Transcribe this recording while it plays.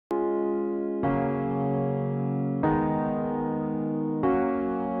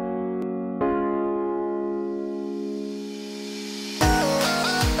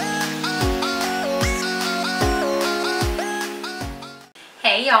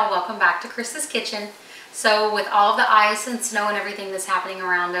y'all, welcome back to Chris's Kitchen. So with all of the ice and snow and everything that's happening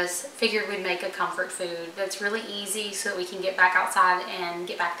around us, figured we'd make a comfort food that's really easy so that we can get back outside and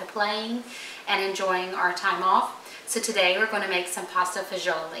get back to playing and enjoying our time off. So today we're going to make some pasta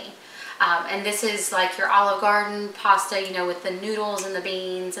fagioli. And this is like your Olive Garden pasta, you know, with the noodles and the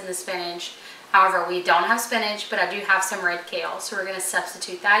beans and the spinach. However, we don't have spinach, but I do have some red kale, so we're going to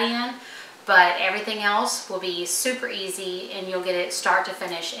substitute that in. But everything else will be super easy and you'll get it start to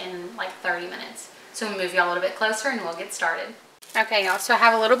finish in like 30 minutes. So we'll move y'all a little bit closer and we'll get started. Okay, y'all, so I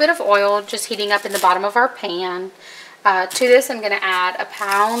have a little bit of oil just heating up in the bottom of our pan. To this I'm going to add a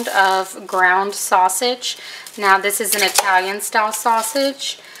pound of ground sausage. Now this is an Italian style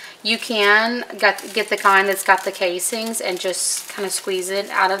sausage. You can get the kind that's got the casings and just kind of squeeze it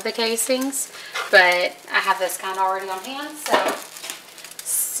out of the casings. But I have this kind already on hand, so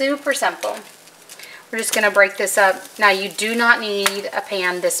super simple. We're just going to break this up. Now you do not need a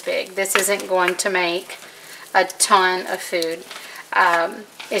pan this big. This isn't going to make a ton of food.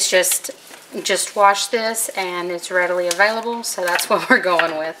 It's just wash this and it's readily available, so that's what we're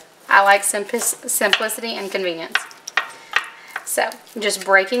going with. I like simplicity and convenience. So I'm just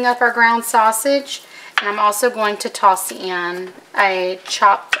breaking up our ground sausage, and I'm also going to toss in a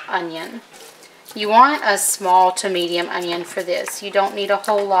chopped onion. You want a small to medium onion for this. You don't need a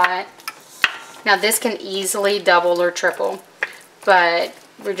whole lot. Now this can easily double or triple, but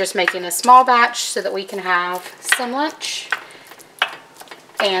we're just making a small batch so that we can have some lunch.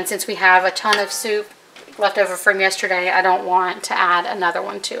 And since we have a ton of soup left over from yesterday, I don't want to add another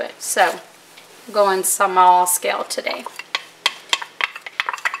one to it. So I'm going small scale today.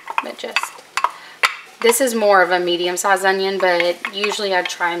 But this is more of a medium-sized onion, but usually I'd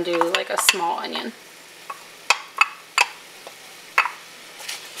try and do like a small onion.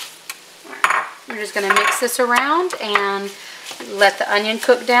 Right. We're just going to mix this around and let the onion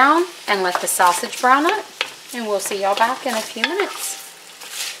cook down and let the sausage brown up. And we'll see y'all back in a few minutes.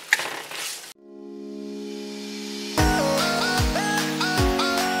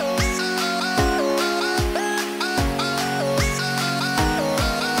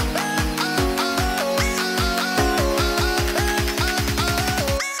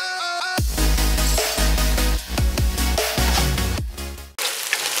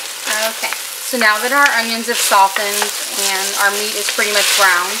 So now that our onions have softened and our meat is pretty much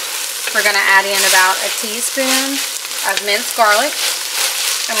brown, we're going to add in about a teaspoon of minced garlic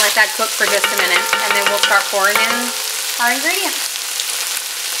and let that cook for just a minute. And then we'll start pouring in our ingredients.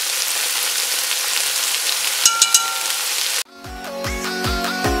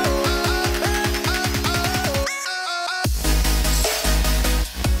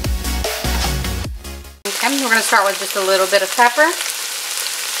 Okay, we're going to start with just a little bit of pepper.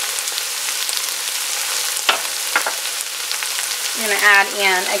 I'm going to add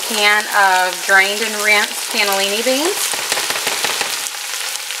in a can of drained and rinsed cannellini beans,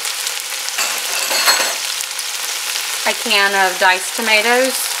 a can of diced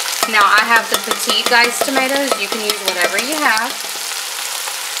tomatoes. Now I have the petite diced tomatoes. You can use whatever you have,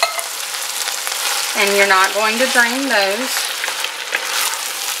 and you're not going to drain those.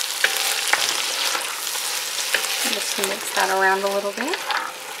 Just mix that around a little bit.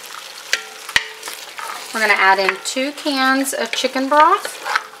 We're going to add in 2 cans of chicken broth.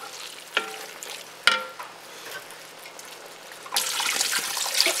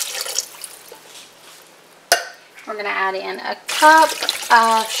 We're going to add in a cup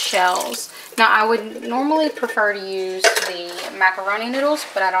of shells. Now I would normally prefer to use the macaroni noodles,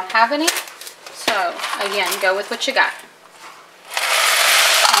 but I don't have any. So again, go with what you got.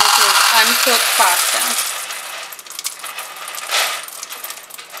 And this is uncooked pasta.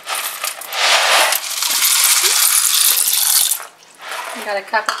 Got a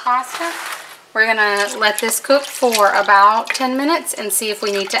cup of pasta. We're going to let this cook for about 10 minutes and see if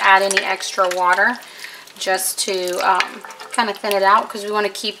we need to add any extra water just to kind of thin it out, because we want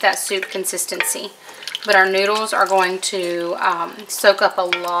to keep that soup consistency. But our noodles are going to soak up a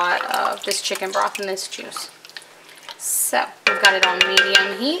lot of this chicken broth and this juice. So we've got it on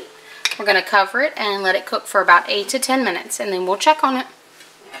medium heat. We're going to cover it and let it cook for about 8 to 10 minutes, and then we'll check on it.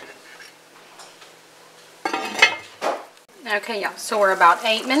 Okay, y'all, so we're about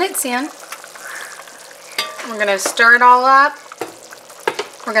 8 minutes in. We're going to stir it all up.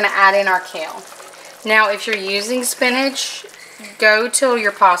 We're going to add in our kale. Now, if you're using spinach, go till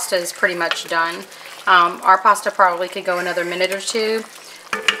your pasta is pretty much done. Our pasta probably could go another minute or two,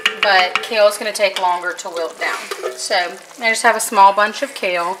 but kale is going to take longer to wilt down. So I just have a small bunch of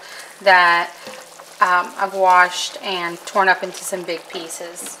kale that I've washed and torn up into some big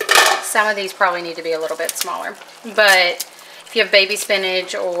pieces. Some of these probably need to be a little bit smaller, but if you have baby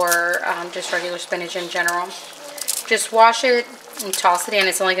spinach or just regular spinach in general, just wash it and toss it in.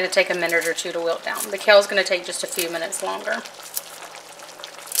 It's only going to take a minute or two to wilt down. The kale is going to take just a few minutes longer.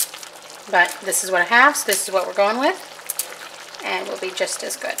 But this is what I have, so this is what we're going with, and will be just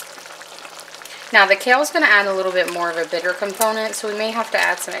as good. Now the kale is going to add a little bit more of a bitter component, so we may have to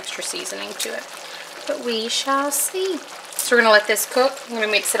add some extra seasoning to it. But we shall see. So we're going to let this cook. I'm going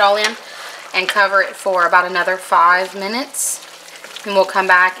to mix it all in and cover it for about another 5 minutes. And we'll come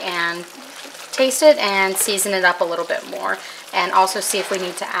back and taste it and season it up a little bit more. And also see if we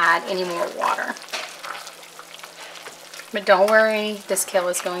need to add any more water. But don't worry, this kale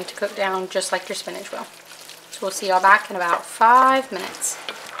is going to cook down just like your spinach will. So we'll see y'all back in about 5 minutes.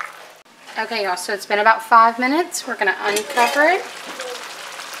 Okay, y'all, so it's been about 5 minutes. We're going to uncover it.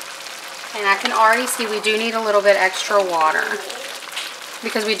 And I can already see we do need a little bit extra water,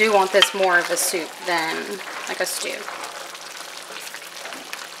 because we do want this more of a soup than like a stew.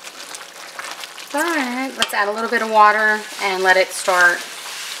 But let's add a little bit of water and let it start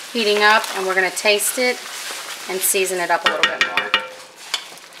heating up, and we're going to taste it and season it up a little bit more.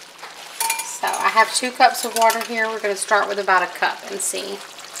 So I have 2 cups of water here. We're going to start with about a cup and see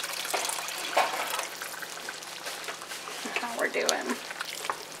how we're doing.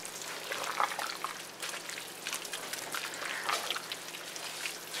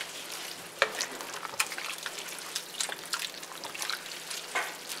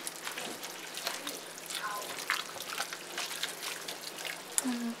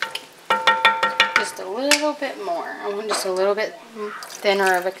 Just a little bit more. I want just a little bit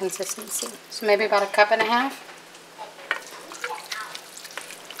thinner of a consistency. So maybe about a cup and a half.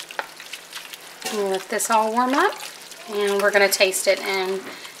 We'll let this all warm up, and we're going to taste it and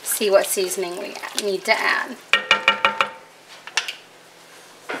see what seasoning we need to add.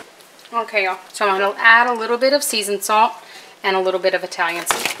 Okay, y'all. So I'm going to add a little bit of seasoned salt and a little bit of Italian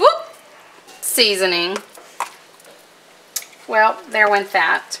seasoning. Well, there went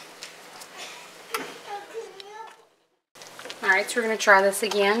that. Alright, so we're going to try this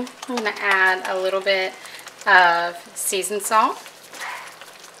again. I'm going to add a little bit of seasoned salt.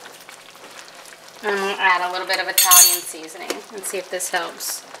 And I'm going to add a little bit of Italian seasoning and see if this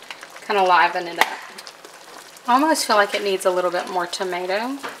helps kind of liven it up. I almost feel like it needs a little bit more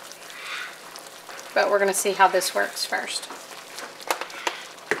tomato, but we're going to see how this works first.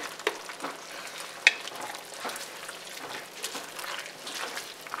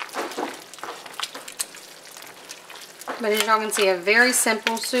 But as y'all can see, a very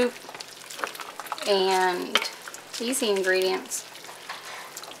simple soup and easy ingredients.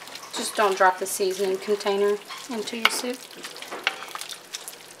 Just don't drop the seasoning container into your soup.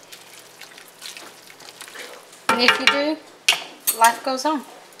 And if you do, life goes on.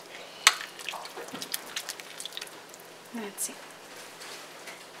 Let's see.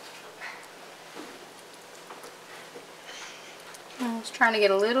 I was trying to get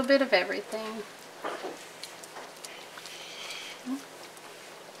a little bit of everything.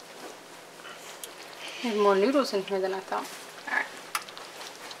 I have more noodles in here than I thought. Alright.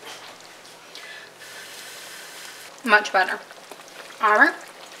 Much better. Alright.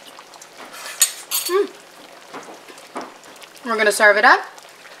 We're going to serve it up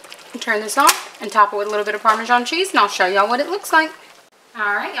and turn this off and top it with a little bit of Parmesan cheese, and I'll show y'all what it looks like.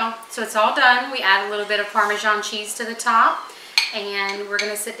 Alright, y'all. So it's all done. We add a little bit of Parmesan cheese to the top, and we're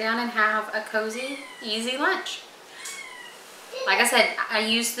going to sit down and have a cozy, easy lunch. Like I said, I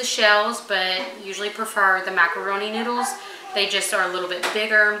use the shells, but usually prefer the macaroni noodles. They just are a little bit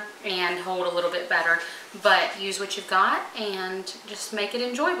bigger and hold a little bit better. But use what you've got and just make it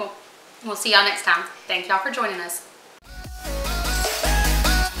enjoyable. We'll see y'all next time. Thank y'all for joining us.